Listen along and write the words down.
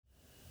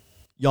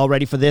Y'all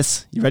ready for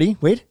this? You ready?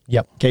 Wade?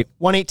 Yep. Okay,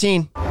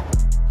 118.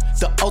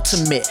 The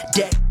Ultimate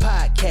Deck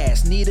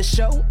Podcast. Need a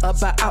show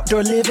about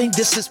outdoor living?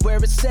 This is where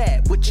it's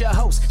at with your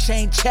hosts,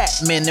 Shane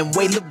Chapman and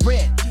Wade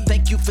Laurent.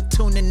 Thank you for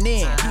tuning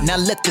in. Now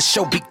let the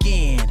show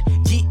begin.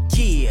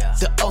 Yeah.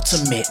 The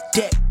Ultimate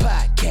Deck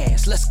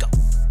Podcast. Let's go.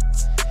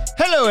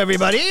 Hello,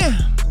 everybody.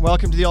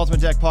 Welcome to the Ultimate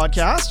Deck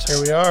Podcast.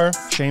 Here we are.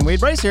 Shane, Wade,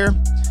 Bryce here.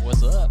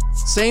 What's up?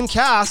 Same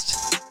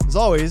cast, as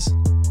always.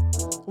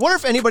 I wonder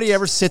if anybody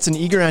ever sits in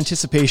eager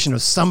anticipation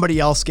of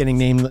somebody else getting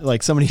named,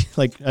 like somebody,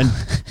 like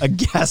a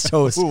guest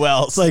host. Who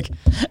else? It's like,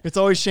 it's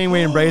always Shane,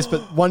 Wade, and Bryce,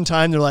 but one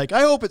time they're like,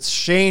 I hope it's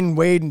Shane,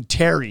 Wade, and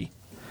Terry.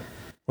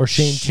 Or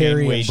Shane,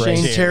 Terry, Wade, and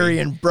Bryce. Shane, Terry,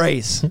 and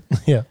Bryce.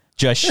 Yeah.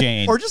 Just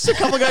Shane. Or just a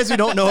couple guys we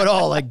don't know at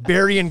all, like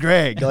Barry and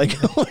Greg. Like,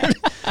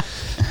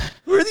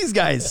 who are these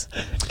guys?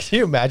 Can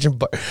you imagine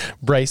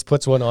Bryce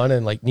puts one on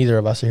and like neither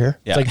of us are here?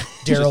 Yeah. It's like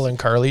Daryl and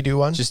Carly do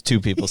one. Just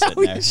two people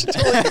sitting there. We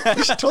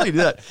should totally do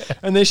that.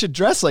 And they should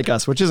dress like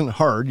us, which isn't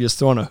hard. You just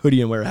throw on a hoodie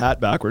and wear a hat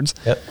backwards.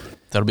 Yep.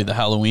 That'll be the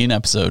Halloween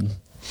episode.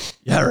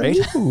 Yeah, right?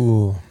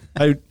 Ooh.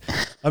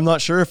 I'm not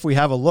sure if we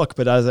have a look,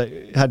 but as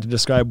I had to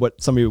describe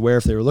what somebody would wear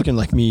if they were looking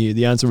like me,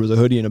 the answer was a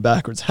hoodie and a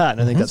backwards hat.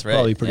 And I think that's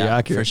probably pretty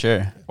accurate. For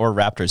sure. Or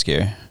Raptors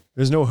gear.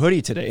 There's no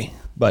hoodie today,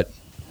 but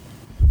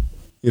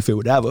if it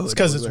would have a hoodie. It's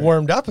because it's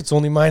warmed up. It's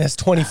only minus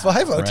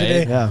 25 out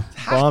today. Yeah,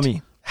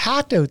 balmy.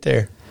 Hot out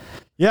there.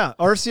 Yeah,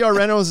 RCR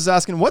Reynolds is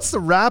asking, what's the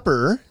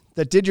rapper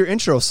that did your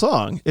intro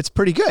song? It's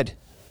pretty good.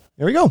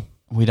 There we go.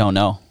 We don't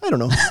know. I don't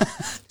know.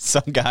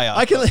 Some guy off.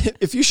 I can,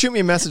 if you shoot me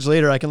a message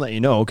later, I can let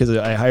you know because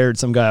I hired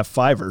some guy at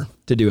Fiverr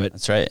to do it.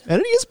 That's right. And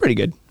he is pretty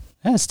good,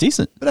 Yeah, it's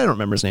decent. but I don't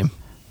remember his name.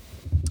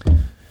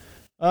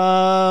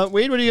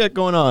 Wade, what do you got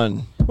going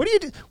on? What do you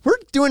do? We're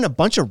doing a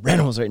bunch of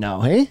rentals right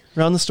now, hey?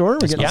 Around the store.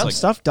 We're getting some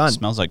stuff done.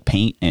 Smells like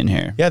paint in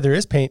here. Yeah, there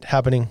is paint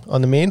happening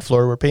on the main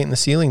floor. We're painting the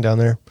ceiling down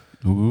there.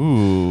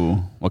 Ooh.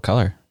 What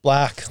color?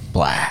 Black.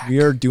 Black.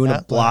 We are doing a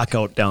Matte black.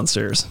 blackout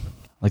downstairs.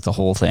 Like the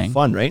whole thing.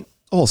 Fun, right?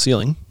 The whole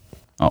ceiling.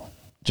 Oh,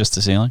 just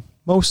the ceiling?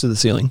 Most of the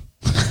ceiling.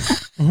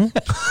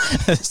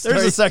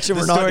 There's a section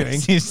we're not doing.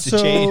 Seems to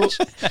change.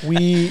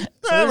 We're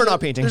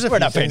not painting. We're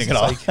not painting at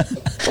all.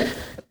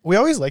 We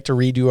always like to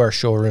redo our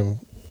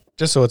showroom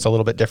just so it's a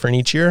little bit different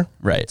each year.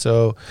 Right.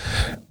 So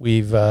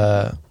we've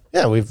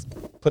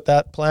put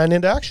that plan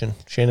into action.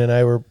 Shane and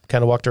I were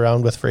kind of walked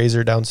around with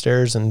Fraser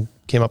downstairs and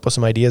came up with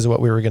some ideas of what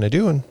we were going to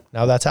do, and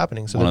now that's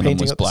happening. So One of them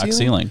painting was up the black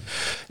ceiling.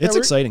 It's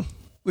exciting.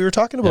 We were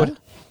talking about Yeah.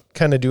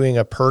 kind of doing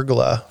a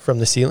pergola from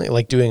the ceiling,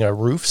 like doing a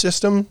roof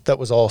system that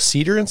was all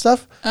cedar and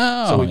stuff.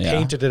 Oh, so we yeah.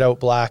 painted it out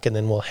black, and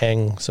then we'll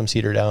hang some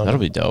cedar down. That'll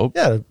be dope.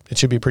 Yeah, it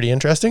should be pretty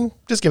interesting.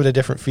 Just give it a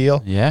different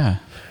feel. Yeah.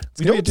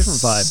 We gonna be don't a different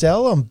vibe.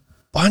 sell a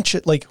bunch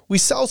of, like, we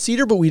sell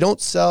cedar, but we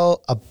don't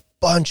sell a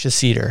bunch of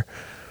cedar.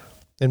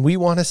 And we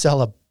want to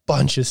sell a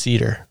bunch of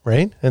cedar,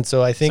 right? And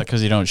so I Is that think,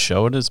 because you don't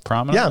show it as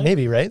prominently? yeah,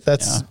 maybe, right?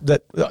 That's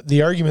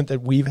the argument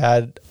that we've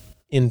had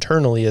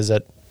internally is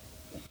that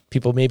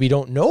people maybe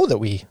don't know that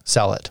we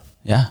sell it.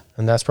 Yeah.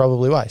 And that's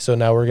probably why. So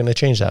now we're going to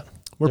change that.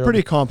 We're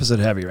pretty composite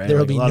heavy, right? There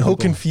will Like, a be lot of no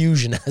people-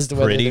 confusion as to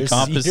whether Pretty there's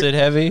composite cedar.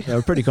 heavy. Yeah,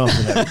 we're pretty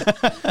composite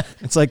heavy.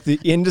 It's like the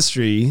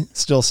industry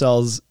still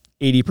sells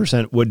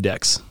 80% wood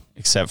decks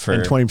Except for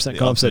and 20% the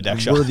composite. deck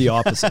shop. We're the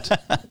opposite.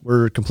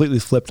 We're completely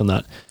flipped on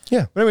that.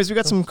 Yeah. But anyways, we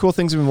got some cool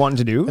things we've been wanting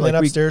to do. And then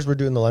upstairs, we're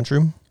doing the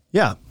lunchroom.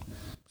 Yeah.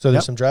 So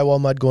there's Yep. some drywall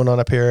mud going on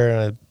up here,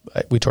 and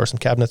we tore some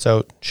cabinets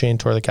out. Shane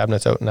tore the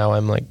cabinets out, and now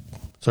I'm like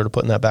sort of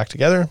putting that back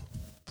together.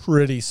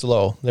 Pretty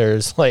slow.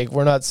 There's like,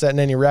 we're not setting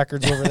any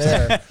records over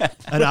there.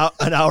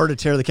 An hour to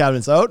tear the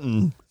cabinets out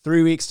and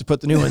 3 weeks to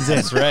put the new ones in.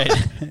 That's right.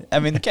 I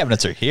mean, the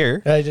cabinets are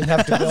here. I didn't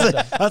have to build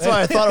them. That's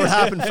why I thought it would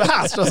happen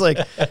fast. I was like,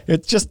 they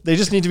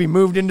just need to be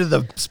moved into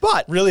the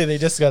spot. Really, they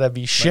just got to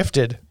be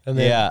shifted. And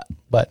then, Yeah.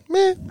 But,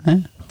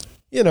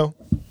 you know,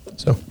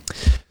 so.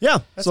 Yeah.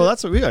 So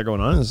that's what we got going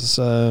on. Is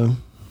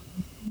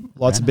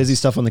lots of busy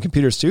stuff on the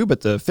computers too,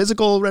 but the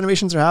physical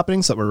renovations are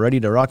happening, so we're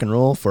ready to rock and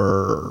roll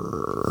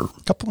for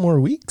A couple more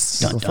weeks.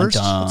 Dun, April dun, 1st.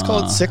 dun. Let's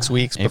call it 6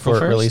 weeks April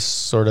before it really 1st?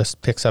 sort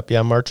of picks up.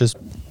 Yeah, March is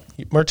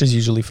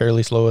usually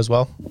fairly slow as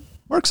well.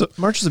 March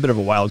is a bit of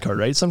a wild card,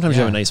 right? Sometimes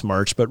you have a nice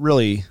March, but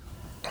really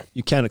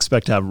you can't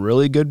expect to have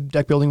really good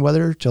deck building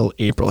weather till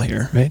April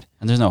here, right?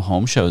 And there's no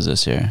home shows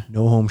this year.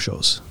 No home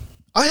shows.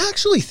 I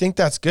actually think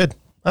that's good.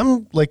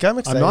 I'm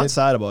excited. I'm not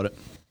sad about it.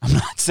 I'm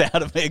not sad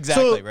of it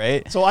exactly,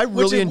 right? So I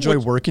really enjoy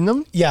working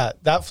them. Yeah,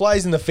 that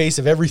flies in the face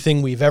of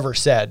everything we've ever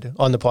said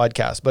on the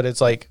podcast. But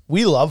it's like,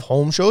 we love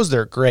home shows.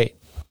 They're great.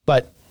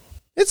 But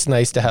it's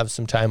nice to have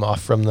some time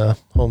off from the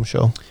home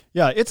show.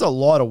 Yeah, it's a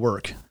lot of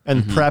work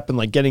and prep and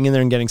like getting in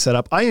there and getting set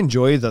up. I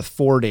enjoy the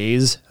 4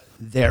 days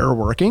there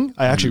working.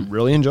 I actually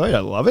really enjoy it.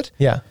 I love it.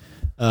 Yeah.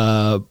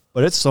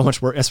 But it's so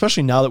much work,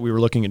 especially now that we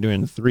were looking at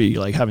doing 3,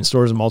 like having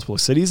stores in multiple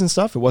cities and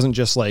stuff. It wasn't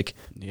just like,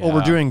 oh, we're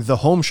Yeah. doing the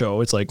home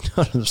show. It's like,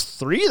 there's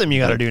 3 of them you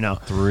got to do now.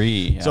 3.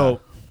 Yeah.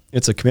 So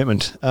it's a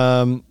commitment.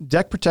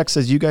 Deck Protect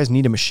says you guys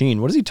need a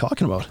machine. What is he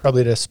talking about?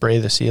 Probably to spray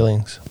the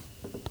ceilings.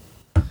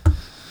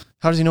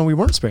 How does he know we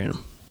weren't spraying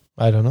them?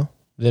 I don't know.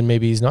 Then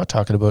maybe he's not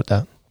talking about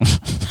that.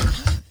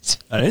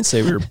 I didn't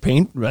say we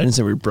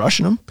were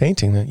brushing them.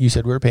 Painting. You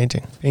said we were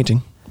painting.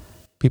 Painting.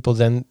 People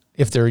then,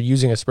 if they're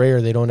using a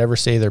sprayer, they don't ever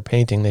say they're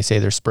painting. They say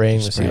they're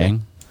spraying the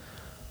ceiling.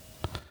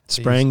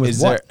 Spraying with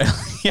Is what?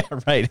 yeah,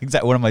 right.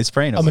 Exactly. What am I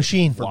spraying? A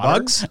machine. For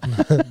bugs?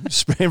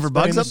 Spraying for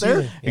bugs the up there?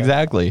 ceiling. Yeah.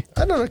 Exactly.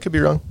 I don't know. I could be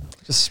wrong.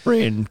 Just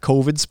spraying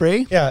COVID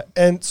spray? Yeah.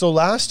 And so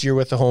last year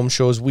with the home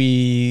shows,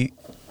 we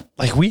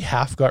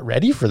half got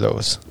ready for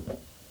those.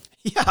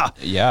 Yeah.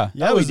 Yeah.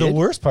 That was the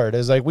worst part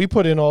is like we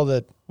did all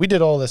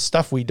the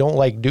stuff we don't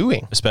like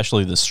doing.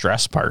 Especially the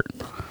stress part.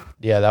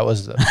 Yeah, that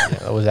was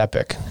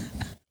epic.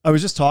 I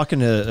was just talking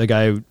to a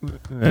guy. We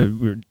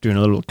were doing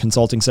a little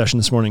consulting session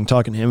this morning,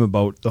 talking to him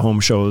about the home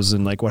shows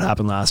and like what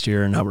happened last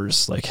year, and how we're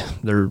just like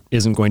there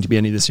isn't going to be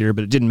any this year,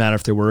 but it didn't matter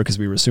if there were because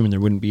we were assuming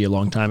there wouldn't be a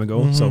long time ago.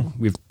 Mm-hmm. So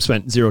we've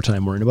spent zero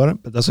time worrying about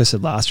it. But that's what I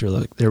said last year.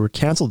 Like they were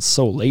canceled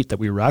so late that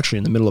we were actually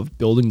in the middle of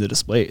building the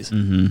displays.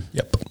 Mm-hmm.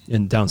 Yep.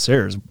 And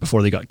downstairs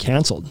before they got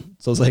canceled.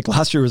 So it's like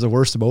last year was the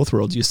worst of both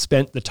worlds. You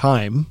spent the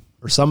time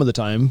or some of the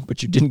time,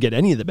 but you didn't get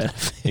any of the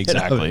benefit.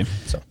 Exactly.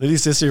 So at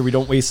least this year we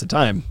don't waste the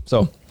time.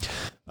 So,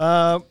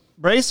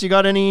 Bryce, you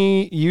got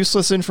any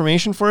useless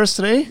information for us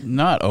today?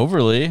 Not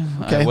overly.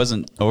 Okay. I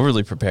wasn't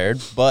overly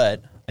prepared,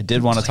 but I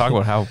did want to talk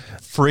about how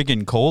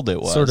friggin' cold it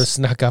was. Sort of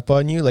snuck up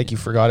on you, like you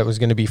forgot it was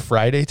going to be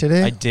Friday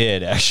today. I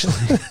did, actually.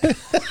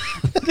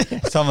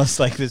 It's almost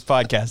like this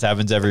podcast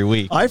happens every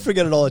week. I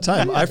forget it all the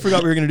time. I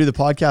forgot we were going to do the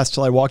podcast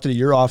till I walked into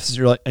your office.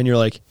 And you're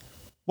like,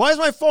 why is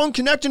my phone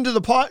connecting to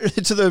the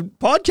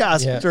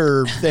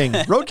podcaster thing,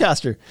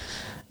 Roadcaster?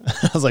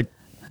 I was like,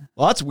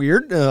 well, that's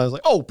weird. And I was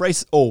like, oh,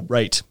 Bryce. Oh,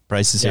 right.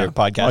 Bryce is here.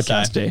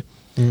 Podcast day.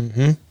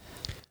 Mm-hmm.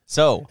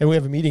 So, and we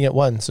have a meeting at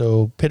 1,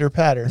 so pitter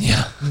patter.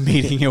 Yeah.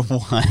 Meeting at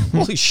 1.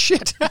 Holy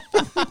shit.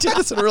 We did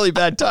this at a really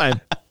bad time.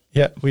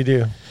 Yeah, we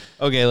do.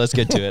 Okay, let's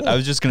get to it. I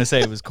was just going to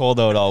say it was cold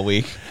out all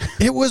week.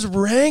 It was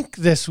rank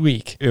this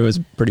week. It was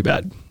pretty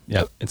bad.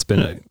 Yeah. It's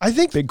been I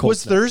think big cold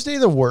was snap. Thursday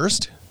the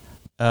worst?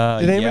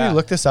 Did anybody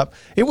look this up?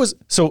 It was,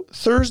 so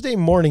Thursday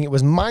morning, it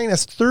was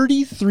minus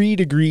 33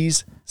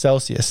 degrees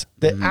Celsius.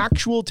 The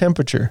actual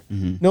temperature.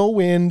 Mm-hmm. No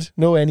wind,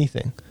 no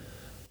anything.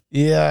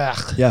 Yeah.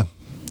 Yeah.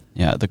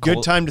 Yeah. The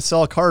good time to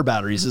sell car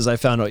batteries, as I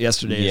found out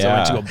yesterday.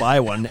 Yeah. As I went to go buy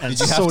one, and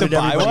Did you so have to did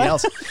buy everybody one?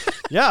 else.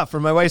 Yeah, for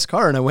my wife's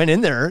car, and I went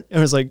in there. It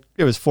was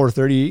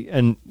 4:30,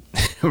 and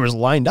it was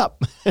lined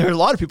up. There were a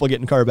lot of people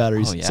getting car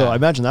batteries. Oh, yeah. So I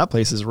imagine that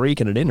place is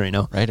raking it in right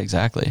now. Right,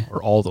 exactly.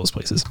 Or all those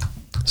places.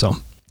 So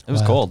it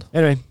was cold.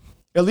 Anyway,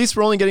 at least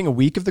we're only getting a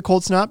week of the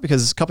cold snap,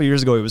 because a couple of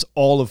years ago it was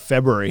all of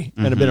February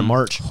and a bit of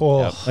March.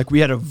 Oh. Yep. Like we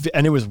had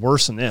and it was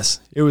worse than this.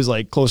 It was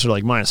like closer to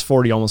like minus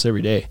 40 almost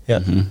every day. Yeah.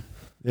 Mm-hmm.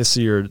 This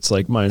year it's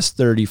like minus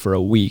 30 for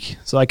a week,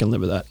 so I can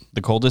live with that. The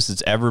coldest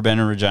it's ever been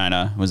in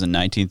Regina was in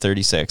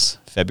 1936,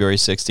 February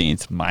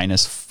 16th,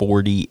 minus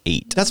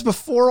 48. That's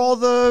before all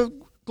the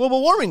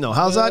global warming, though.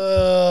 How's that?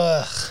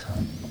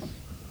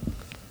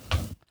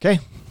 Okay.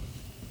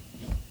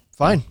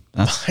 Fine.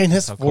 That's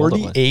minus how cold it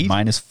was. 48?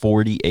 Minus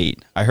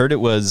 48. I heard it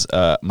was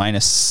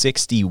minus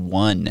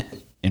 61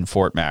 in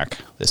Fort Mac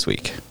this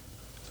week.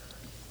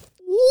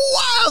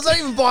 Wow, is that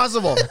even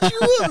possible? Can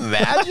you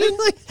imagine?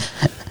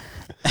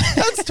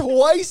 That's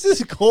twice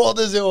as cold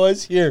as it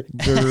was here.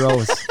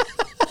 Gross.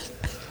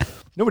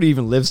 Nobody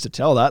even lives to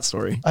tell that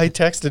story. I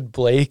texted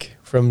Blake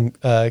from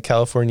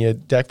California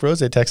Deck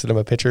Bros. I texted him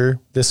a picture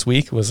this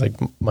week. It was like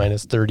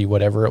minus 30,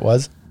 whatever it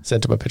was.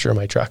 Sent him a picture of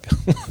my truck.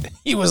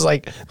 He was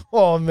like,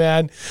 oh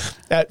man,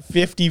 at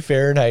 50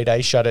 Fahrenheit,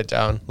 I shut it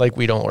down. Like,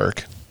 we don't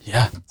work.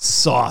 Yeah.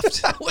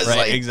 Soft. That was Right,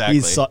 like, exactly.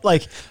 He's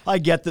like, I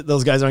get that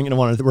those guys aren't going to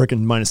want to work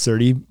in minus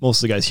 30. Most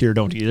of the guys here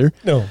don't either.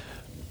 no.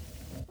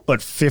 But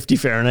 50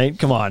 Fahrenheit,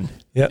 come on.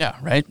 Yeah,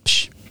 right?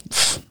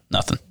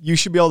 Nothing. You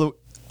should be able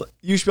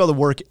to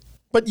work.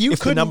 But you if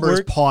the couldn't number work,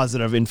 is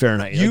positive in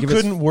Fahrenheit. you Like, if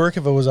it's- couldn't work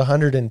if it was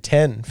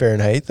 110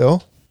 Fahrenheit,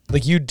 though.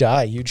 Like, you'd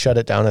die. You'd shut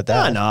it down at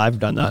that. No, I've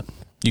done that.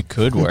 You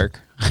could work.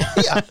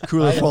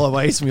 Cooler full of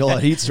ice and we all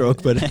had heat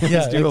stroke, but it's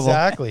Yeah, doable.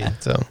 exactly.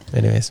 So,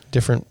 anyways,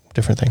 different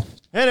thing.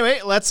 Anyway,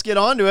 let's get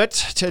on to it.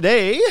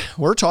 Today,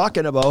 we're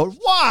talking about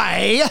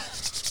why.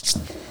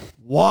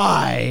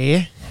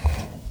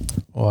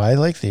 Oh, I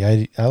like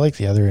the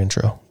other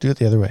intro. Do it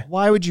the other way.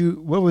 Why would you?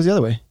 What was the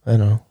other way? I don't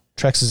know.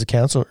 Trex is a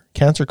cancer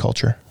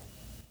culture.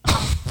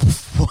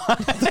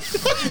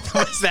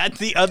 Was that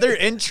the other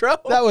intro?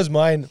 That was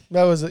mine.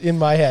 That was in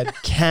my head.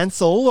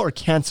 Cancel or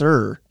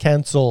cancer?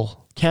 Cancel.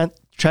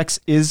 Trex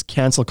is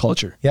cancel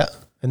culture. Yeah.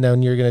 And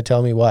then you're going to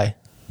tell me why.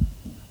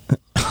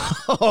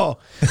 Oh,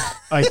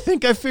 I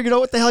think I figured out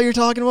what the hell you're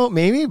talking about,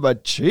 maybe,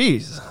 but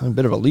geez, a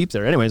bit of a leap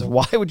there. Anyways,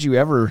 why would you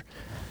ever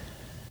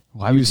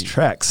use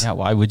Trex? Yeah,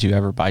 why would you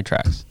ever buy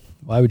Trex?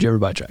 Why would you ever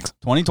buy Trex?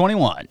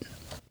 2021.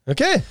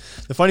 Okay.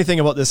 The funny thing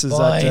about this is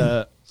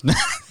that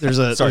there's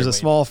a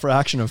small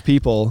fraction of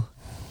people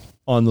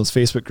on those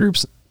Facebook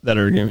groups that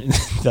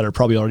are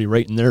probably already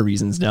writing their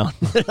reasons down.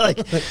 Like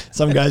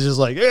some guys just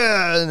like,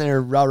 yeah, and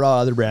they're rah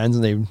other brands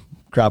and they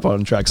crap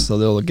on Trex, so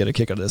they'll get a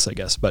kick out of this, I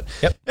guess. But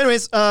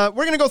anyways, we're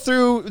going to go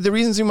through the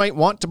reasons you might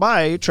want to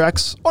buy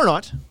Trex or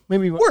not.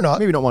 Maybe you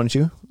don't want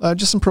to.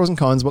 Just some pros and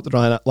cons about the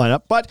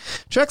lineup. But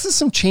Trex has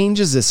some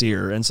changes this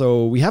year, and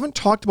so we haven't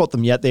talked about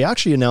them yet. They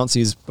actually announced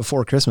these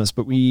before Christmas,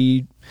 but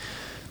it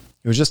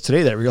was just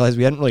today that I realized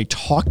we hadn't really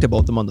talked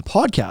about them on the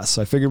podcast.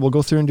 So I figured we'll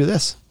go through and do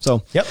this.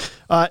 So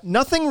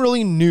nothing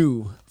really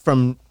new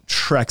from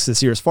Trex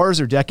this year as far as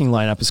their decking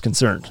lineup is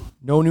concerned.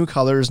 No new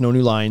colors, no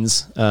new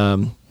lines.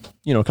 A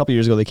couple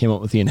years ago they came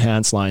out with the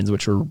enhanced lines,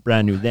 which were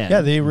brand new then.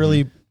 Yeah, they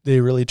really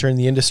turned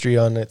the industry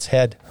on its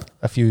head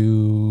a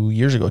few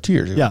years ago, 2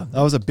 years ago. Yeah,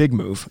 that was a big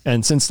move.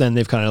 And since then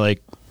they've kind of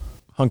like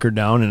hunkered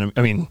down. And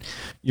I mean,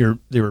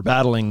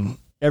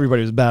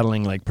 everybody was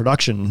battling like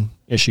production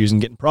issues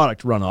and getting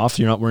product run off.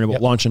 You're not worried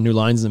about launching new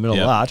lines in the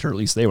middle of that, or at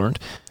least they weren't.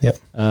 Yep.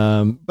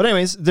 But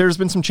anyways, there's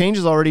been some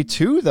changes already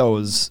to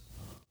those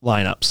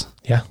lineups.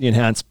 Yeah. The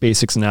enhanced,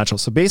 basics, and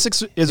naturals. So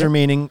basics is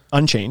remaining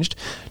unchanged,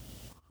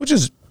 which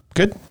is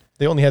good.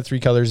 They only had 3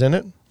 colors in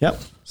it. Yep.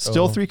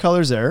 Still 3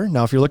 colors there.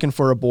 Now, if you're looking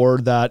for a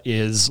board that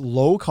is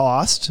low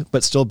cost,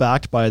 but still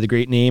backed by the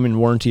great name and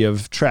warranty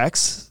of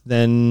Trex,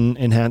 then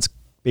Enhanced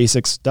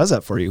Basics does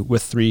that for you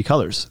with 3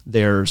 colors.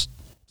 They're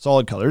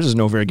solid colors. There's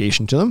no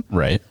variegation to them.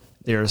 Right.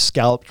 They're a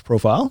scalloped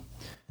profile.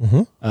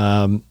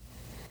 Mm-hmm.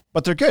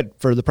 But they're good.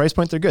 For the price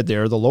point, they're good.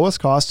 They're the lowest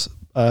cost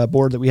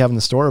board that we have in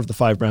the store of the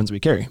 5 brands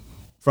we carry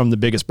from the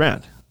biggest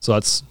brand. So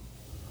that's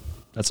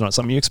not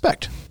something you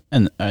expect.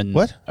 And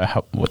what?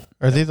 What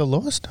are they the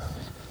lowest?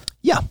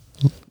 Yeah.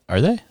 Are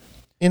they?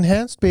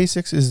 Enhanced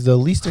Basics is the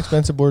least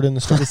expensive board in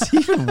the store. Does he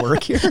even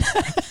work here?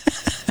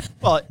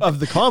 Well, of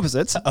the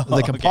composites,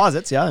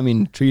 composites, yeah. I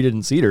mean, treated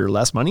and cedar,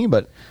 less money,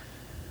 but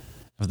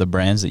of the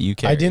brands that you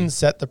carry. I didn't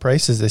set the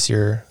prices this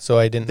year, so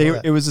I didn't.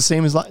 It was the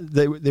same as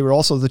they were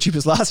also the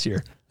cheapest last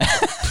year.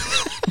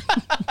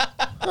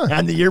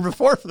 And the year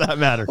before, for that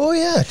matter. Oh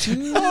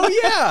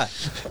yeah.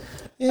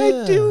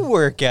 I do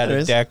work at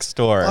a deck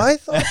store. I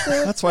thought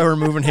that's why we're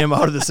moving him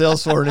out of the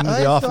sales floor and into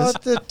the office. I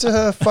thought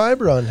that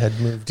Fibron had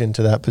moved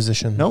into that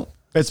position. No,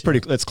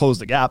 it's closed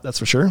the gap, that's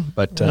for sure.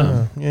 But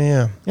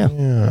yeah.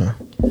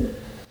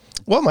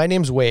 Well, my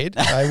name's Wade.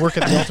 I work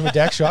at the Ultimate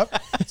Deck Shop.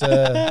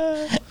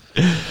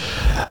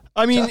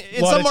 I mean,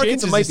 in some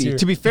markets it might be.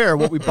 To be fair,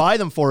 what we buy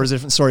them for is a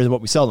different story than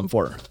what we sell them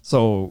for.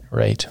 So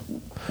right.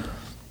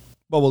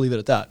 But we'll leave it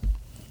at that.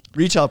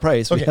 Retail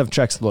price, we have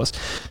Trex the lowest.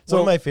 So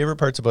one of my favorite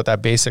parts about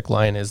that basic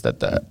line is that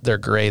they're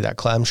gray, that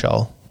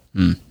clamshell.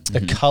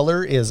 The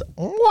color is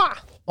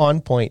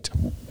on point.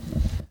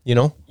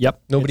 Yep.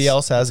 Nobody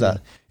else has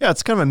that. Yeah,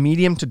 it's kind of a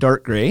medium to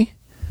dark gray.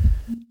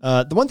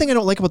 The one thing I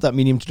don't like about that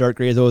medium to dark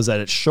gray, though, is that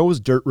it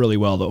shows dirt really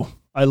well, though.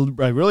 I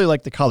really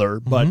like the color,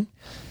 but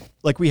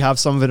like we have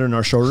some of it in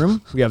our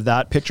showroom. We have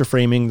that picture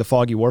framing the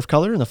Foggy Wharf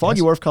color, and the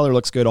Foggy Wharf color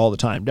looks good all the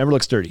time. Never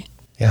looks dirty.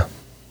 Yeah.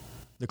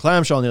 The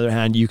clamshell, on the other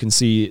hand, you can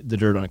see the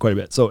dirt on it quite a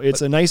bit. So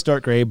it's a nice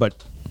dark gray, but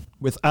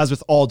as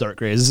with all dark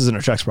grays, this isn't a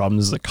Trex problem.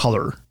 This is a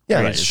color.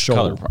 Yeah, it's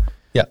color problem.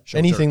 Yeah,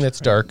 anything that's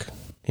dark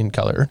in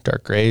color,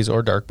 dark grays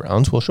or dark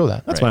browns, will show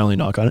that. That's my only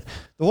knock on it.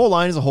 The whole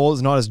line as a whole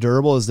is not as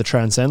durable as the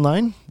Transcend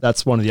line.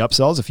 That's one of the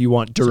upsells. If you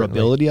want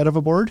durability out of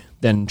a board,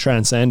 then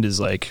Transcend is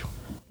like,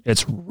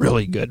 it's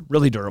really good,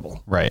 really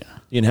durable. Right.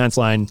 The Enhanced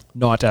line,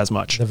 not as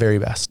much. The very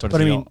best. But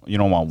I mean, you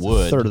don't want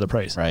wood. A third of the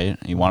price. Right.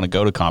 You want to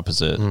go to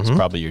composite. It's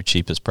probably your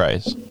cheapest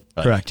price.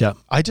 Correct. Yeah.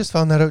 I just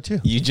found that out too.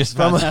 You just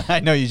found that. I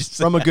know you just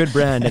from a good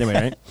brand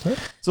anyway, right?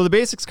 So the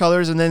basics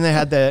colors, and then they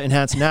had the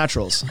Enhanced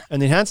Naturals.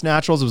 And the Enhanced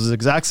Naturals was the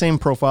exact same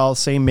profile,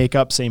 same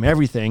makeup, same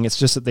everything. It's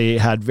just that they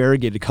had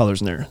variegated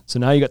colors in there. So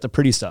now you got the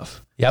pretty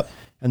stuff. Yep.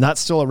 And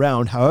that's still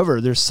around. However,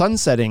 they're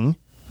sunsetting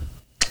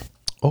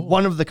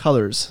one of the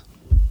colors.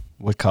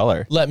 What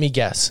color? Let me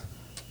guess.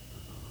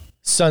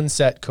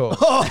 Sunset Cove.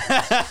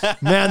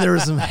 Man, there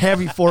was some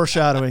heavy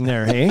foreshadowing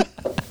there, hey?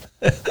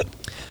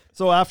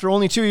 So after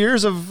only 2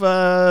 years of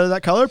that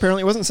color,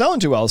 apparently it wasn't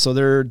selling too well. So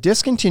they're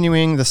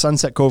discontinuing the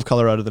Sunset Cove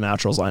color out of the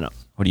Naturals lineup.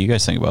 What do you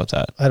guys think about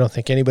that? I don't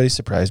think anybody's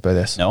surprised by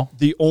this. No?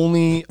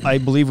 I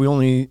believe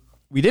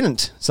we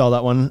didn't sell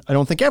that one, I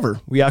don't think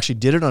ever. We actually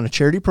did it on a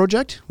charity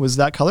project, was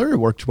that color. It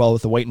worked well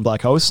with the white and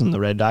black house and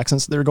the red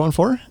accents that they were going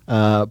for.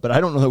 But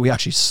I don't know that we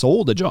actually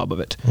sold a job of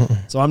it.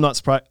 So I'm not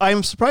surprised.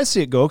 I'm surprised to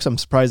see it go, because I'm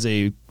surprised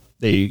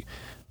they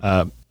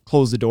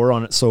closed the door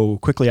on it so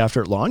quickly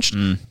after it launched.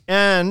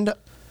 And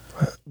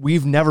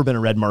we've never been a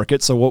red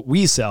market, so what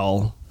we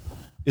sell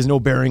is no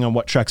bearing on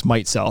what Trex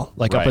might sell.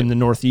 Like up in the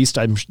Northeast,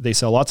 they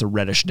sell lots of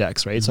reddish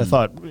decks, right? So I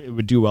thought it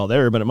would do well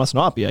there, but it must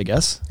not be, I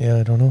guess. Yeah,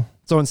 I don't know.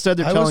 So instead,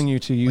 they're telling you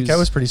to use... I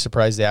was pretty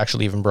surprised they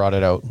actually even brought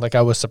it out.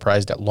 I was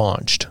surprised it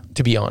launched,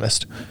 to be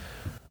honest.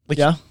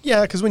 Yeah,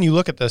 because when you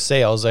look at the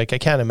sales, I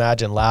can't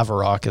imagine Lava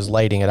Rock is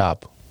lighting it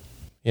up,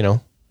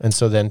 And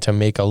so then to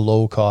make a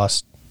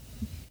low-cost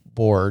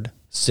board,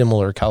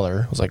 similar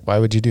color, I was like, why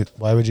would you do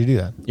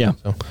that? Yeah.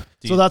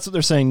 So that's what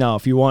they're saying now.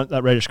 If you want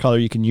that reddish color,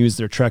 you can use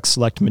their Trex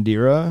Select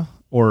Madeira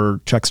or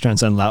Trex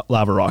Transcend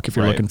Lava Rock if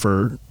you're looking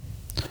for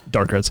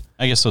dark reds.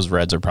 I guess those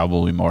reds are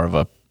probably more of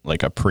a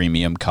like a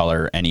premium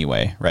color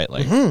anyway, right?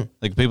 Like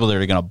like people that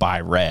are going to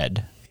buy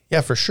red,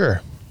 Yeah, for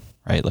sure.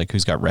 right? Like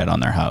who's got red on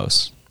their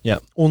house? Yeah.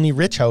 Only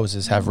rich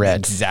houses have red.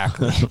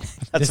 Exactly.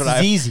 This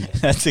is easy.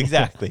 That's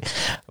exactly.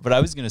 But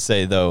I was going to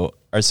say though,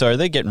 are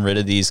they getting rid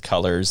of these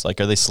colors? Like,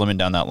 are they slimming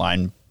down that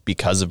line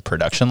because of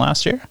production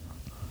last year?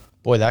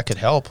 Boy, that could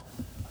help.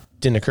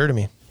 Didn't occur to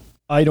me.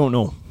 I don't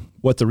know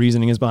what the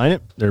reasoning is behind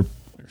it. They're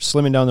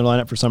slimming down their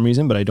lineup for some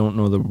reason, but I don't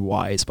know the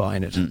whys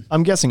behind it.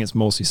 I'm guessing it's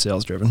mostly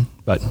sales driven,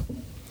 but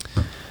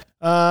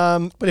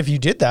But if you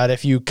did that,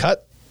 if you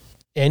cut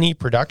any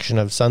production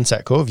of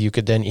Sunset Cove, you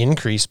could then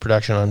increase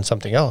production on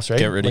something else, right?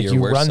 Get rid of like your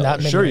you worst run that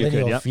sellers. many Sure you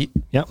lineal could, yeah. feet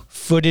yeah.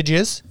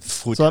 footages.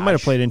 So that might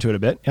have played into it a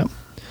bit. Yeah.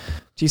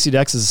 TC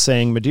Dex is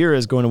saying Madeira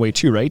is going away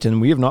too, right?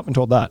 And we have not been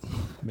told that.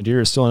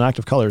 Madeira is still an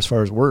active color as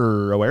far as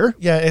we're aware.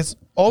 Yeah, it's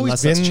always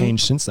Unless been that's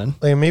changed since then.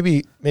 like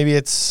maybe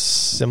it's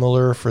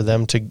similar for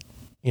them to,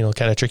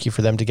 kind of tricky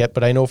for them to get.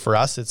 But I know for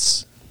us,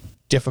 it's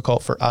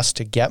difficult for us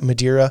to get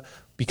Madeira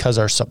because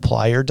our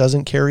supplier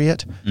doesn't carry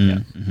it.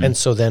 Mm-hmm. And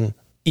so then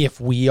if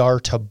we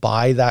are to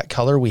buy that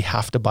color, we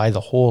have to buy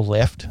the whole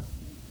lift.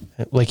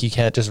 Like you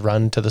can't just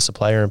run to the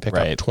supplier and pick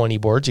up 20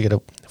 boards. You get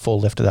a full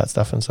lift of that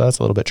stuff. And so that's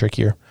a little bit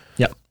trickier.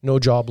 Yeah. No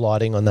job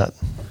lotting on that.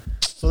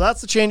 So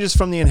that's the changes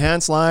from the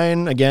Enhance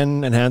line.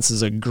 Again, Enhance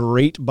is a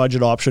great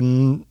budget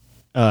option.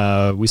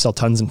 We sell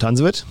tons and tons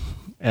of it.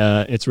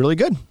 It's really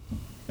good.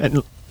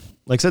 And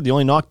like I said, the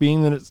only knock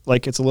being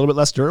that it's a little bit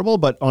less durable,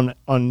 but on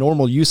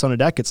normal use on a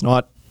deck, it's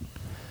not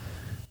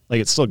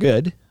like it's still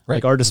good. Right.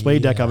 Like our display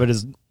deck of it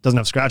doesn't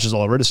have scratches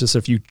all over it. It's just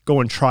if you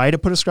go and try to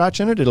put a scratch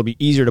in it, it'll be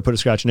easier to put a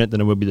scratch in it than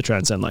it would be the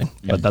Transcend line.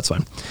 But that's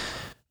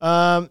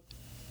fine.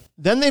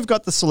 Then they've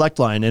got the Select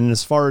line, and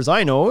as far as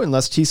I know,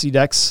 unless TC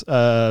Dex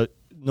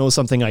knows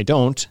something I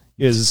don't,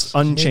 is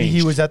unchanged. Maybe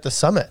he was at the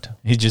summit.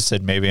 He just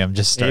said, maybe I'm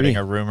just starting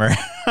a rumor.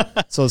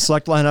 So the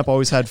Select lineup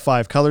always had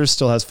 5 colors,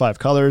 still has 5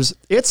 colors.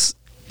 It's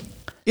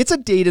a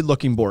dated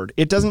looking board.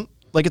 It doesn't,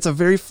 like, it's a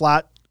very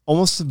flat,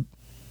 almost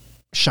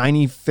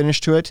shiny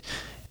finish to it,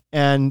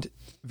 and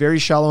very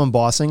shallow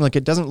embossing. Like,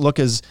 it doesn't look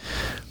as,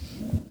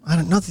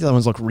 not that the other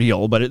ones look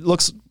real, but it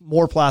looks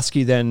more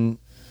plasticky than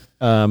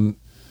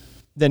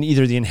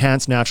either the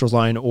Enhanced Naturals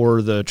line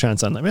or the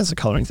Transcend line. I mean, it's a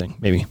coloring thing,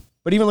 maybe.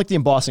 But even like the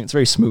embossing, it's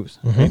very smooth.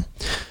 Right?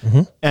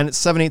 And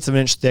it's 7/8 of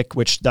an inch thick,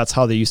 which that's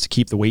how they used to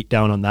keep the weight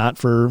down on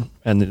that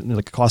and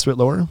the cost a bit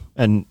lower.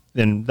 And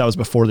then that was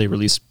before they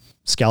released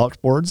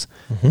scalloped boards.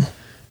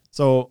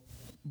 So,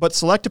 but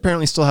Select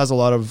apparently still has a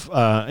lot of,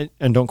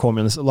 and don't quote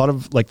me on this, a lot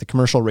of like the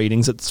commercial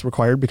ratings that's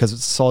required because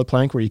it's a solid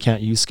plank where you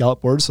can't use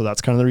scallop boards. So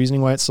that's kind of the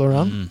reasoning why it's still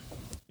around.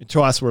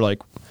 To us, we're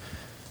like,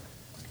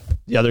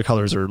 the other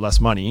colors are less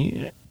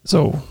money,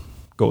 so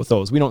go with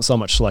those. We don't sell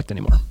much Select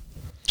anymore.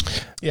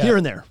 Yeah. Here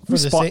and there. We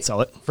spot sell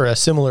it. For a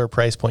similar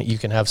price point, you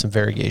can have some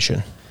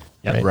variegation.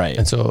 Yeah, right.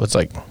 And so it's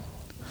like,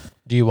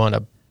 do you want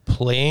a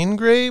plain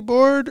gray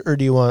board or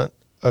do you want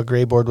a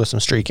gray board with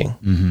some streaking?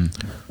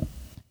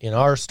 In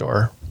our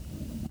store,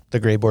 the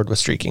gray board with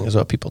streaking is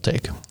what people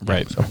take.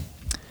 Right. So.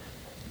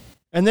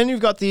 And then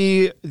you've got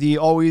the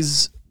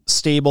always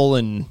stable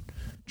and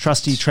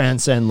trusty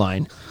Transcend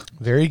line.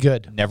 Very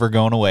good. Never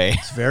going away.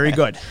 It's very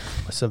good.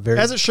 It's a very,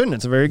 As it shouldn't.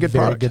 It's a very good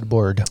product. good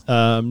board.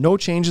 No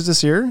changes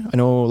this year. I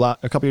know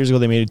a couple years ago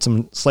they made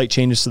some slight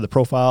changes to the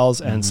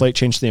profiles and slight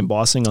change to the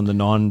embossing on the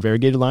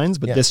non-variegated lines.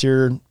 But this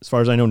year, as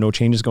far as I know, no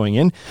changes going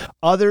in.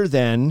 Other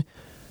than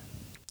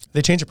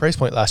They changed the price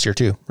point last year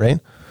too, right?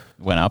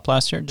 Went up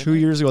last year? 2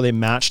 years ago, they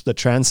matched the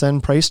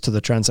Transcend price to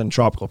the Transcend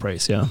Tropical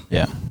price. Yeah.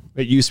 Yeah.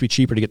 It used to be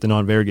cheaper to get the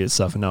non-variegated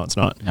stuff, and now it's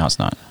not. No, it's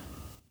not.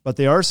 But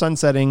they are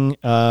sunsetting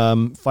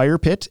Fire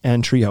Pit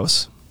and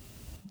Treehouse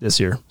this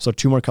year. So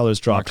 2 more colors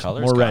dropped.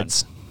 colors More gone.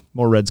 reds.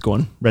 More reds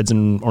going. Reds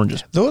and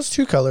oranges. Those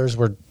 2 colors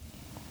were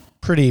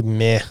pretty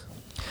meh.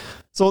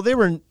 So they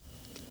were,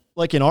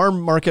 like in our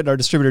market, our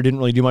distributor didn't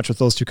really do much with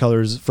those 2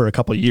 colors for a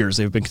couple of years.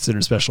 They've been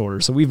considered special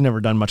orders. So we've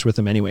never done much with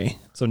them anyway.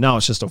 So now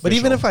it's just official. But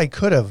even if I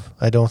could have,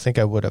 I don't think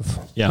I would have.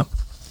 Yeah.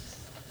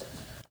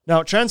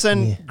 Now,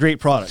 Transcend, great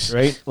product,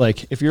 right?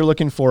 Like if you're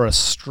looking for a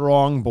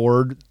strong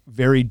board,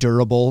 very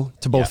durable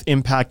to both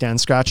impact and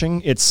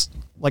scratching, it's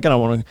like, I don't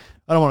want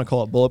to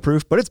call it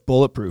bulletproof, but it's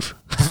bulletproof.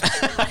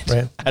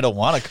 Right? I don't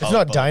want to call It's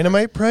not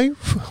dynamite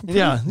proof.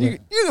 Yeah, you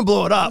can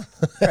blow it up.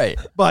 Right.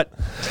 But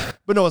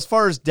no, as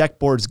far as deck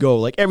boards go,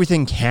 like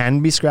everything can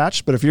be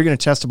scratched, but if you're going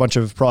to test a bunch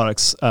of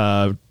products,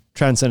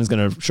 Transcend is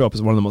going to show up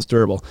as one of the most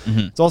durable.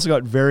 It's also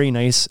got very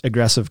nice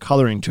aggressive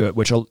coloring to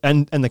it,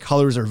 and the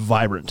colors are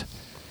vibrant.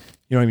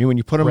 You know what I mean? When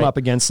you put them up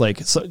against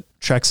like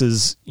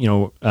Trex's,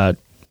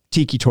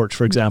 Tiki Torch,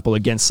 for example,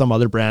 against some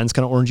other brand's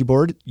kind of orangey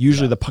board,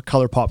 usually the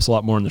color pops a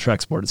lot more in the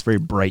Trex board. It's very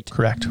bright.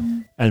 Correct.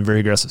 And very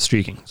aggressive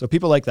streaking. So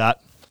people like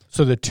that.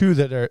 So the 2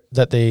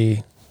 that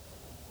they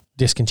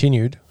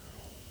discontinued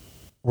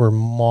were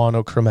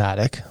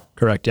monochromatic.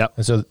 Correct. Yeah.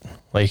 And so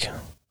like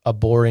a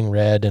boring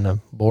red and a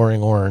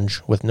boring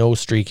orange with no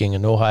streaking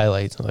and no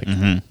highlights. Like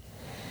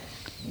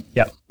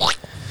Yep.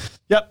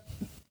 Yep.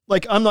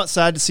 like, I'm not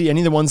sad to see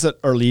any of the ones that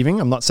are leaving.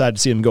 I'm not sad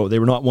to see them go. They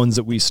were not ones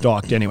that we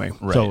stocked anyway.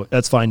 Right. So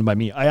that's fine by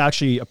me. I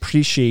actually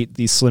appreciate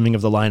the slimming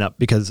of the lineup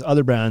because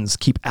other brands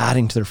keep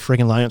adding to their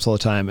friggin' lineups all the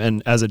time.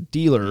 And as a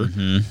dealer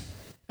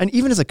and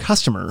even as a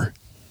customer,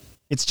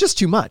 it's just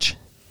too much.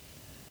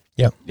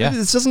 Yeah. Yeah.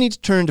 This doesn't need to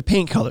turn into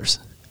paint colors.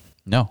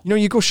 No. You know,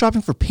 you go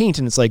shopping for paint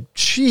and it's like,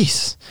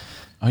 jeez.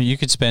 Oh, you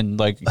could spend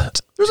like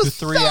There's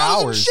 3 1,000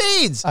 hours.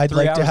 shades. I'd 3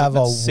 like to hours have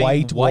of a the same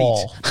white white.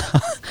 wall.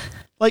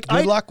 Like,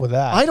 Good luck with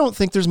that. I don't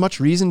think there's much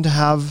reason to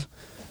have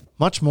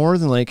much more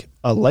than like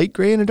a light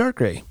gray and a dark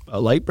gray, a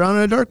light brown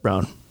and a dark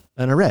brown,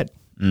 and a red.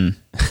 And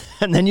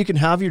then you can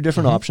have your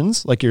different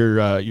options, like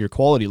your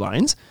quality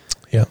lines.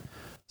 Yeah.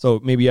 So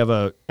maybe you have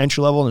a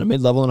entry level and a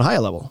mid level and a high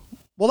level.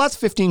 Well, that's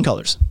 15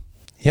 colors.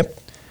 Yep.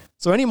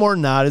 So any more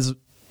than that is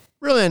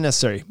really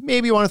unnecessary.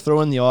 Maybe you want to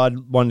throw in the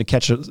odd one to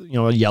catch a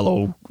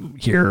yellow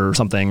here or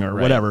something or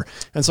whatever.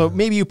 And so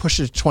maybe you push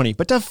it to 20.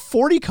 But to have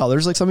 40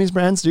 colors like some of these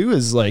brands do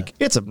is like,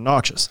 it's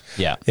obnoxious.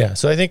 Yeah. Yeah.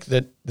 So I think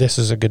that this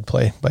is a good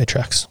play by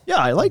Trex. Yeah,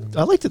 I like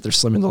that they're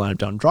slimming the lineup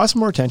down. Draw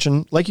some more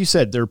attention. Like you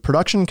said, their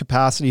production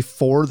capacity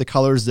for the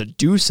colors that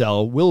do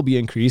sell will be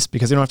increased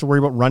because they don't have to worry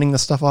about running the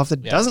stuff off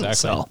that doesn't exactly.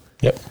 sell.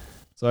 Yep.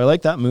 So I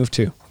like that move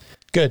too.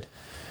 Good.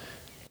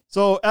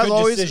 So as Good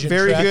always, decision,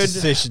 very Trex. good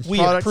Decision. We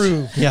product.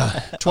 approve. Yeah,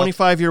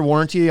 25-year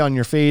warranty on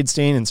your fade,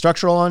 stain, and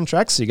structural on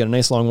Trex. So you get a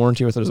nice long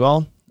warranty with it as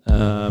well.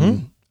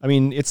 I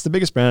mean, it's the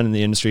biggest brand in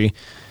the industry.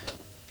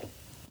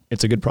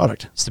 It's a good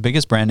product, It's the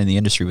biggest brand in the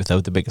industry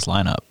without the biggest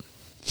lineup.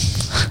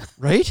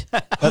 right?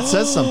 That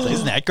says something.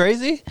 Isn't that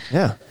crazy?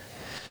 Yeah.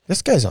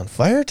 This guy's on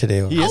fire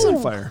today. He is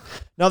on fire.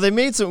 Now they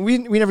made some. We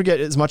never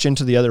get as much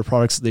into the other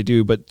products that they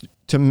do, but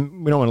we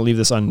don't want to leave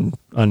this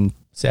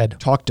Said.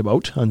 talked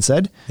about,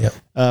 unsaid. Yep.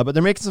 But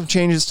they're making some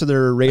changes to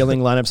their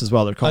railing lineups as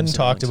well. They're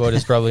Untalked about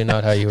is probably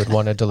not how you would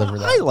want to deliver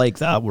I that. like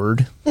that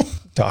word.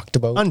 Talked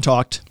about.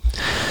 Untalked.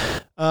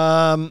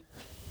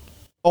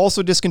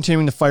 Also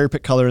discontinuing the fire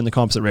pit color in the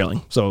composite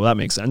railing. So that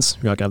makes sense.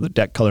 You're not gonna have the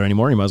deck color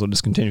anymore. You might as well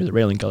discontinue the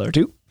railing color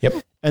too. Yep.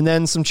 And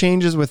then some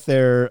changes with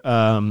their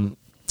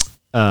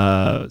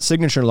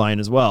signature line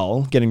as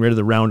well, getting rid of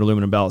the round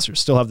aluminum balusters.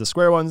 Still have the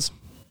square ones.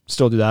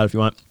 Still do that if you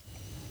want.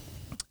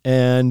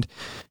 And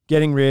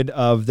getting rid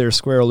of their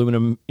square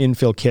aluminum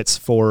infill kits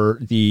for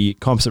the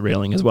composite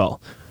railing as well.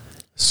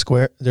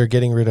 Square. They're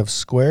getting rid of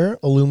square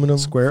aluminum.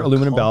 Square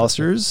aluminum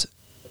balusters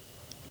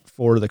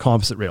for the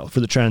composite rail,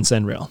 for the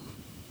Transcend rail.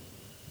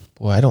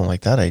 Boy, I don't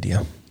like that idea.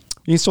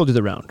 You can still do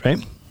the round, right?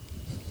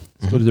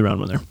 Still do the round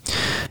one there.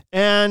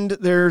 And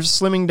they're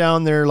slimming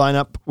down their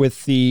lineup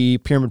with the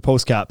pyramid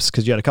post caps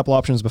because you had a couple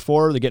options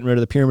before. They're getting rid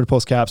of the pyramid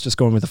post caps, just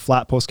going with the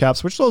flat post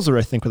caps, which those are,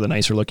 I think, are the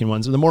nicer looking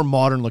ones, or the more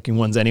modern looking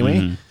ones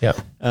anyway. Yeah.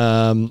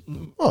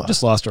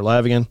 Just lost our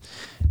live again.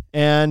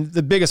 And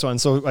the biggest one,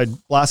 so I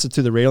blasted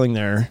through the railing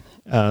there,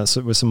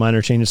 so with some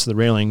minor changes to the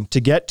railing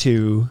to get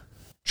to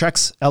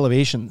Trex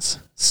Elevations,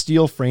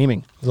 steel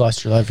framing. You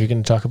lost your life. You're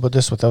going to talk about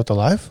this without the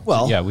live?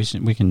 Well, Yeah, we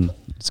can.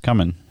 It's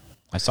coming.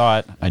 I saw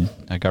it.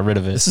 I got rid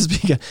of it. this is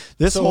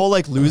this whole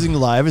like losing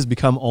live has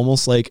become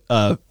almost like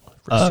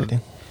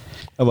Frustrating.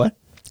 a what?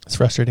 It's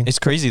frustrating. It's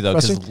crazy though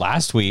because Frustrating.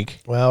 last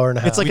week Well, hour and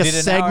a half. It's like We a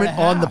did an hour and segment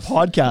a on the half.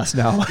 podcast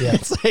now. Yeah.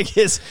 It's like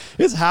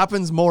this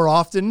happens more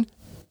often,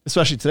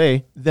 especially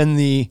today, than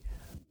the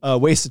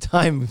waste of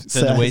time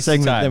the waste of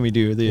segment time. than we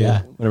do the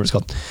whatever it's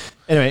called.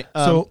 Anyway,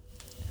 so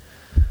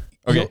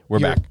okay, we're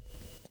your- back.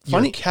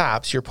 funny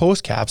caps, your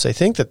post caps. I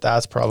think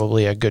that's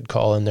probably a good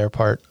call on their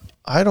part.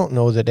 I don't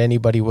know that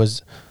anybody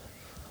was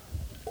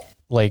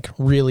like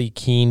really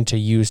keen to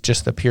use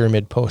just the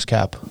pyramid post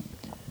cap.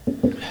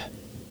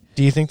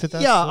 Do you think that's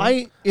Yeah,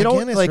 it's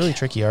like really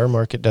tricky. Our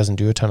market doesn't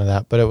do a ton of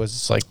that, but it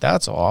was like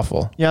that's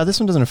awful. yeah,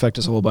 this one doesn't affect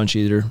us a whole bunch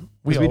either.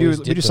 We We do always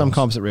we did do some those.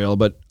 composite rail,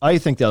 but I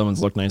think the other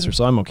ones look nicer,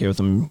 so I'm okay with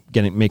them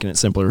making it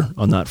simpler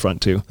on that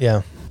front too.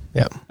 Yeah,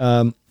 yeah.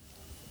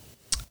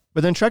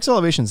 But then Trex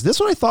Elevations, this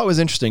one I thought was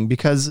interesting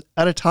because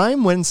at a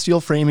time when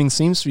steel framing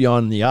seems to be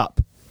on the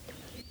up,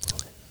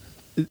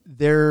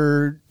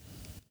 they're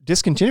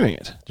discontinuing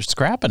it. They're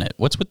scrapping it.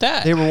 What's with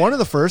that? They were one of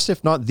the first,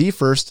 if not the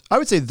first, I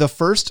would say the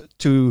first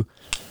to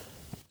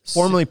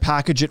formally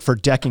package it for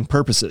decking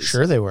purposes.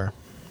 Sure, they were.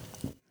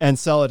 And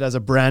sell it as a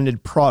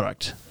branded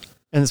product.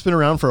 And it's been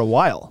around for a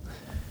while.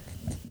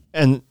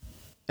 And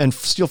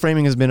steel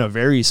framing has been a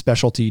very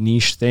specialty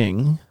niche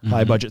thing,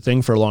 high budget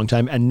thing for a long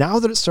time. And now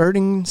that it's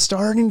starting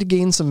to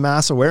gain some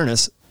mass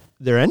awareness,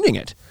 they're ending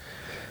it.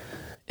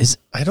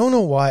 I don't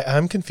know why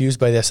I'm confused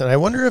by this, and I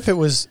wonder if it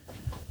was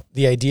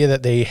the idea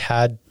that they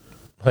had,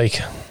 like,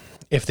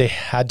 if they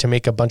had to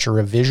make a bunch of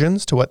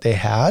revisions to what they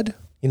had.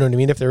 You know what I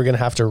mean? If they were going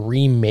to have to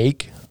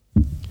remake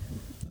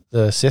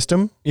the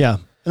system. Yeah.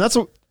 And that's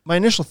what my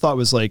initial thought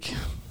was, like,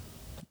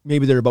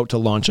 maybe they're about to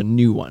launch a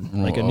new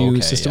one, like a new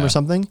okay, system yeah. or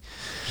something.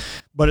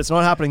 But it's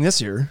not happening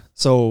this year.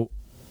 So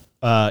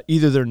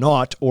either they're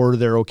not, or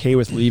they're okay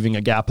with leaving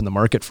a gap in the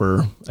market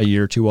for a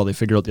year or two while they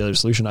figure out the other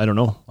solution. I don't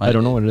know. I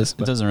don't know what it is.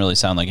 It doesn't really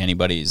sound like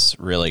anybody's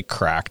really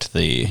cracked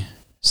the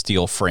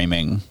steel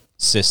framing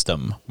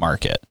system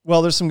market.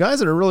 Well, there's some guys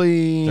that are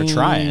really... They're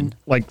trying.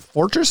 Like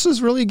Fortress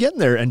is really getting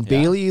there, and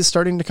Bailey is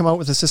starting to come out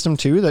with a system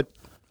too that,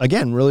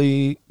 again,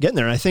 really getting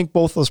there. And I think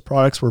both those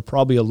products were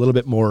probably a little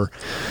bit more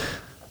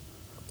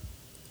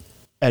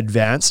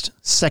advanced,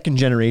 second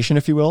generation,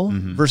 if you will,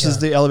 versus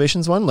the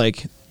Elevations one.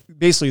 Like,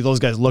 basically, those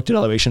guys looked at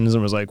Elevations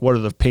and was like, what are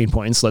the pain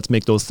points? Let's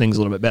make those things a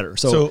little bit better.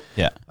 So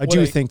I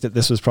do think that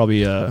this was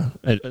probably a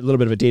little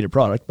bit of a dated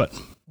product, but...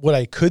 What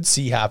I could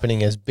see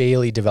happening is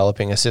Bailey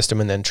developing a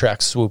system and then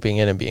Trex swooping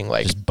in and being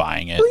like, Just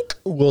buying it.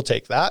 we'll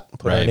take that,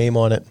 put our name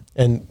on it.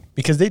 And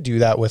because they do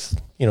that with,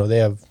 they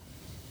have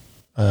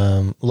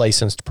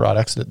licensed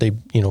products that they,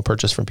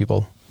 purchase from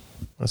people.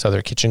 That's how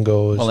their kitchen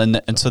goes. Well,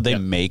 and so they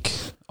make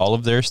all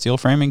of their steel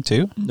framing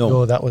too?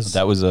 No, that was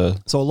a...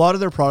 So a lot of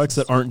their products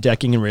that aren't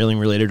decking and railing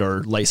related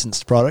are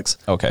licensed products.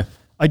 Okay.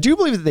 I do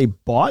believe that they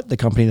bought the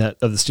company of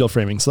the steel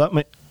framing. So that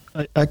might...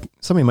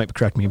 somebody might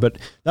correct me, but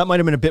that might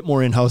have been a bit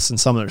more in-house than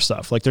some of their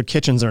stuff. Like their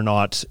kitchens are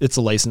not, it's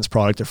a licensed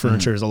product. Their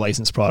furniture is a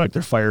licensed product.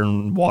 Their fire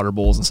and water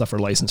bowls and stuff are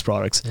licensed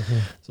products.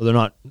 So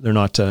they're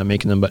not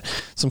making them. But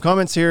some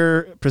comments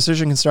here.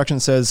 Precision Construction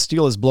says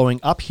steel is blowing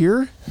up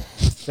here.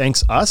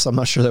 Thanks us. I'm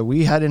not sure that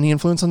we had any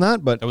influence on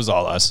that, but it was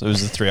all us. It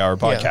was a 3-hour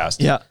podcast.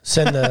 Yeah.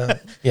 Send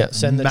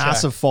the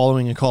massive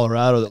following in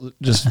Colorado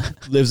that just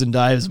lives and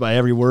dies by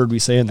every word we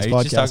say in this Are you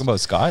podcast. just talking about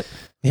Scott?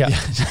 Yeah,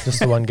 just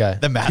the one guy.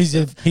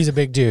 He's a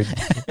big dude.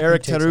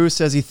 Eric Teru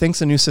says he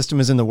thinks a new system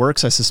is in the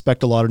works. I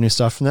suspect a lot of new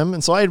stuff from them.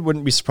 And so I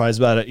wouldn't be surprised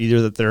about it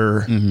either that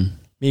they're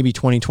maybe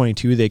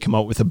 2022, they come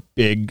out with a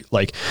big,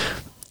 like,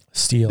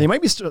 steel. They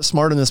might be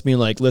smart in this being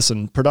like,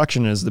 listen,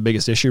 production is the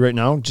biggest issue right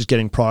now. Just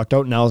getting product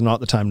out. Now is not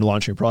the time to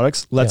launch new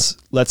products.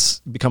 Let's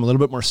become a little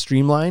bit more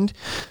streamlined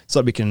so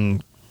that we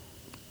can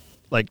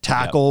like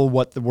tackle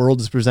what the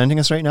world is presenting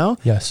us right now.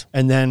 Yes.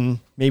 And then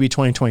maybe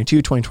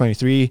 2022,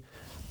 2023,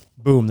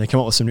 boom, they come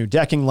out with some new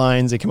decking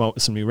lines. They come out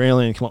with some new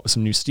railing. They come out with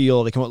some new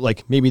steel. They come out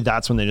like, maybe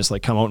that's when they just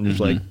like come out and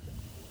just like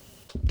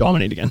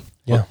dominate again.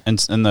 Yeah. And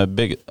the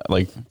big,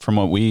 like from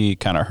what we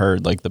kind of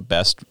heard, like the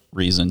best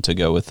reason to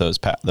go with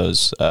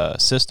those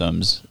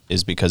systems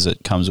is because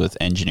it comes with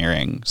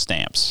engineering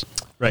stamps.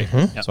 Right.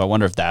 Yep. So I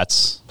wonder if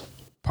that's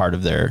part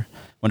of their,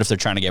 wonder if they're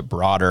trying to get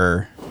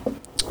broader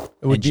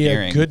It would be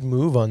a good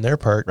move on their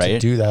part to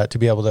do that, to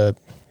be able to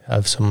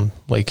have some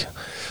like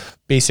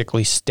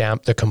basically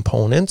stamp the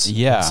components.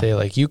 Yeah. And say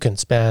like, you can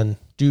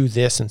do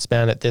this and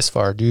span it this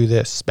far, do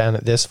this, span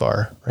it this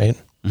far. Right.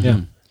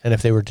 Yeah. And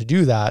if they were to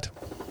do that,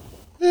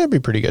 it'd be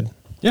pretty good.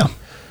 Yeah.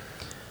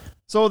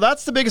 So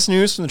that's the biggest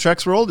news from the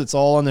Trex world. It's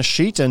all on the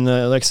sheet. And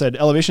like I said,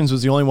 Elevations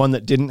was the only one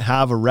that didn't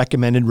have a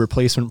recommended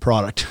replacement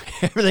product.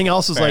 Everything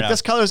else was like,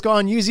 this color's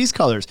gone, use these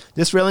colors.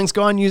 This railing's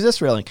gone, use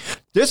this railing.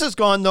 This is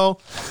gone though.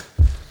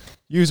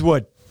 Use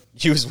wood.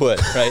 Use wood,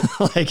 right?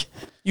 Like,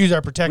 use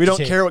our protective we don't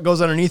tape. care what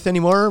goes underneath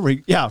anymore.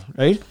 Right?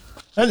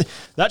 And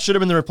that should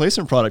have been the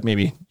replacement product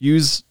maybe.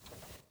 Use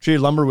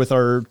treated lumber with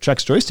our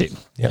Trex joist tape.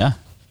 Yeah.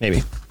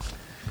 Maybe.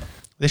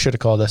 They should have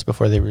called us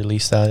before they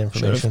released that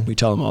information. We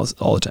tell them all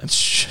the time.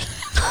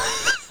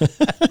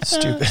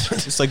 Stupid.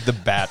 Just like the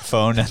bat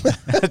phone at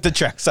the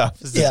Trex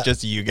office. Yeah. It's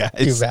just you guys.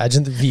 Can you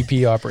imagine the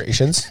VP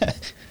operations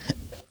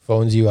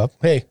phones you up?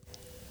 Hey,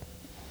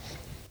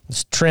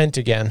 it's Trent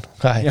again.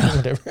 Hi.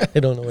 Whatever. I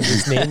don't know what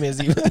his name is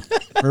even.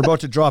 We're about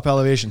to drop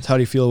Elevations. How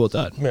do you feel about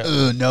that?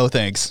 Yeah. No,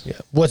 thanks. Yeah.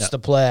 What's the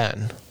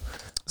plan?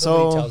 So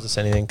Nobody tells us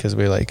anything because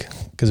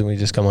we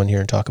just come on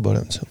here and talk about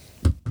it. So.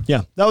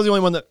 Yeah, that was the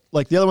only one that,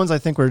 like the other ones I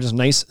think were just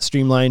nice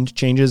streamlined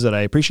changes that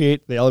I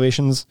appreciate. The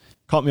Elevations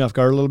caught me off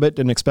guard a little bit,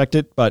 didn't expect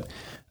it, but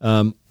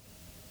like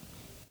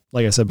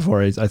I said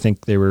before, I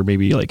think they were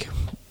maybe like,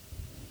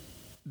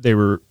 I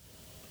don't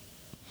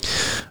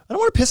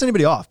want to piss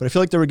anybody off, but I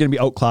feel like they were going to be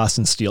outclassed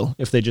in steel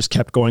if they just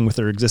kept going with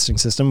their existing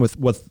system with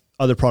what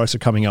other products are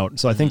coming out.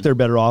 So I think they're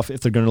better off if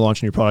they're going to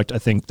launch a new product. I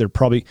think they're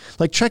probably,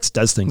 like Trex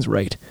does things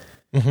right.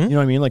 You know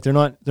what I mean? Like they're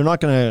not going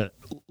to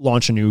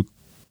launch a new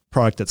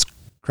product that's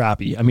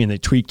crappy. I mean, they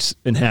tweaked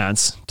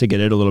Enhance to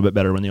get it a little bit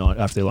better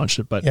after they launched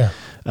it, but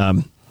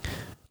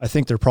I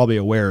think they're probably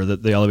aware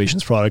that the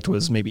Elevations product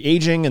was maybe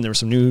aging and there were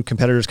some new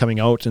competitors coming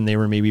out and they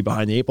were maybe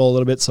behind the 8 ball a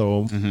little bit.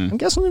 So I'm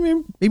guessing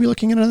they're maybe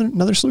looking at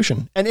another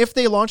solution. And if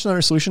they launch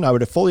another solution, I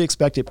would fully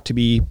expect it to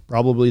be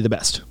probably the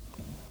best.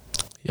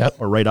 Yep.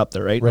 Or right up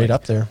there, right? Right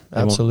up there.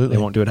 Absolutely.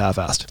 They won't do it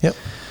half-assed. Yep.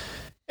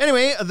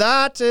 Anyway,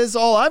 that is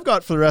all I've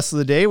got for the rest of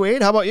the day.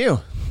 Wade, how about you?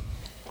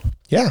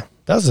 Yeah.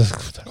 That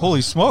was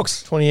Holy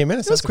smokes. 28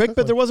 minutes. It was quick,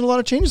 but there wasn't a lot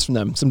of changes from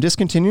them. Some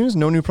discontinues,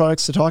 no new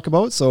products to talk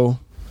about. So,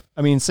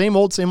 I mean, same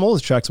old as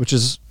Trex, which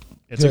is,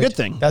 it's a good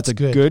thing. That's a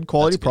good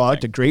quality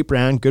product, a great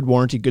brand, good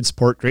warranty, good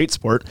support, great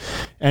support,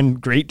 and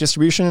great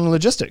distribution and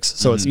logistics.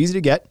 So it's easy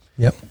to get.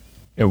 Yep.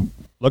 It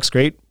looks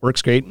great,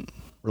 works great,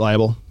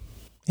 reliable,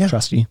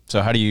 trusty.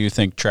 So how do you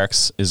think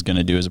Trex is going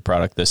to do as a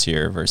product this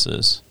year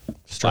versus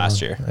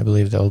last year? I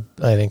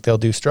think they'll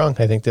do strong.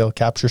 I think they'll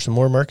capture some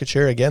more market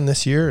share again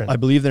this year. I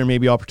believe there may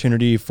be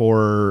opportunity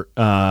for,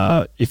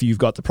 if you've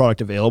got the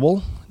product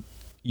available,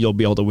 you'll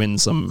be able to win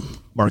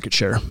some market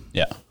share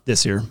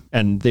this year.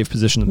 And they've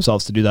positioned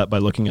themselves to do that by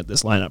looking at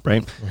this lineup,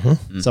 right?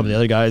 Some of the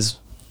other guys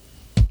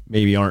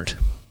maybe aren't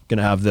going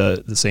to have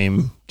the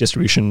same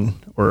distribution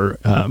or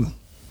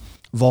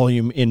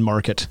volume in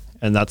market,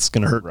 and that's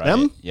going to hurt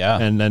them. Yeah.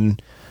 And then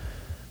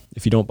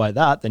if you don't buy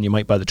that, then you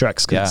might buy the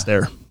Trex because it's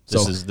there.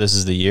 This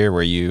is the year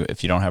where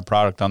if you don't have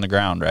product on the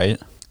ground, right?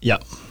 Yeah.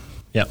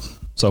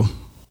 So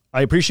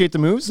I appreciate the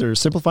moves. They're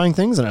simplifying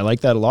things, and I like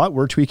that a lot.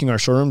 We're tweaking our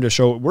showroom to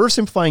show we're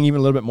simplifying even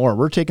a little bit more.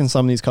 We're taking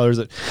some of these colors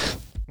that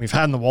we've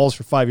had in the walls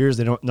for 5 years,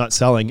 not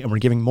selling, and we're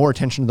giving more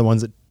attention to the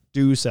ones that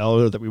do sell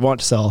or that we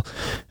want to sell.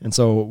 And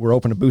so we're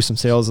open to boost some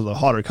sales of the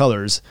hotter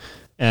colors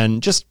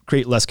and just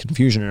create less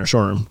confusion in our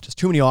showroom. Just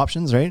too many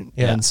options, right?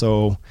 Yeah. And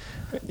so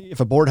if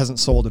a board hasn't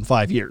sold in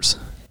 5 years,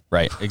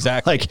 right,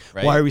 exactly.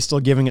 Why are we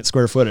still giving it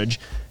square footage?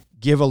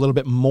 Give a little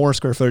bit more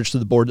square footage to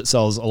the board that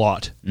sells a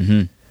lot.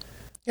 Yeah.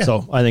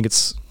 So I think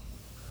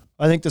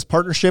this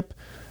partnership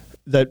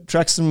that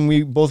Trex and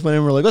we both went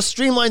in, we're like, let's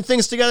streamline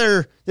things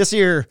together this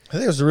year. I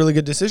think it was a really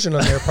good decision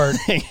on their part.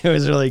 It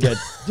was really good.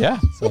 Yeah.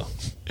 So,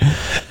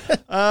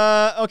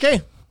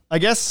 okay, I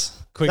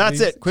guess Quigley's.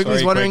 that's it.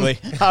 Quigley's wondering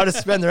how to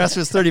spend the rest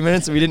of his 30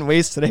 minutes that we didn't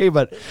waste today,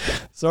 but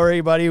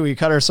sorry, buddy. We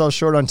cut ourselves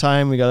short on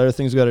time. We got other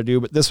things we got to do,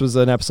 but this was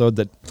an episode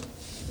that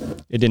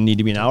it didn't need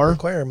to be an hour.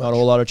 Not a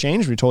whole lot of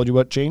change. We told you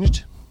what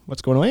changed,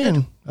 what's going away,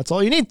 and that's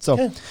all you need.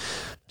 So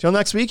till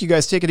next week, you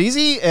guys take it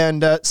easy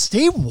and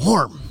stay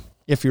warm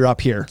if you're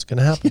up here. It's going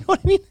to happen. You know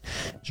what I mean?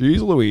 Jeez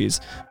Louise.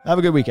 Have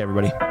a good week,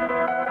 everybody.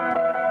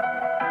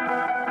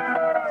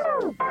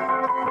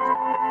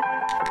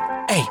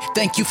 Hey,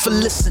 thank you for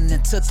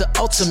listening to the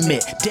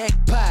Ultimate Deck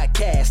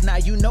Podcast. Now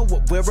you know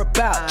what we're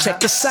about. Check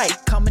the site,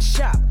 come and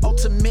shop.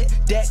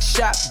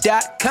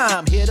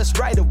 UltimateDeckShop.com. Hit us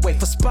right away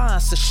for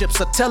sponsorships,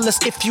 or tell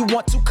us if you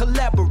want to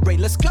collaborate.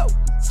 Let's go.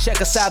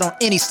 Check us out on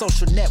any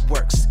social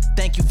networks.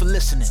 Thank you for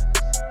listening.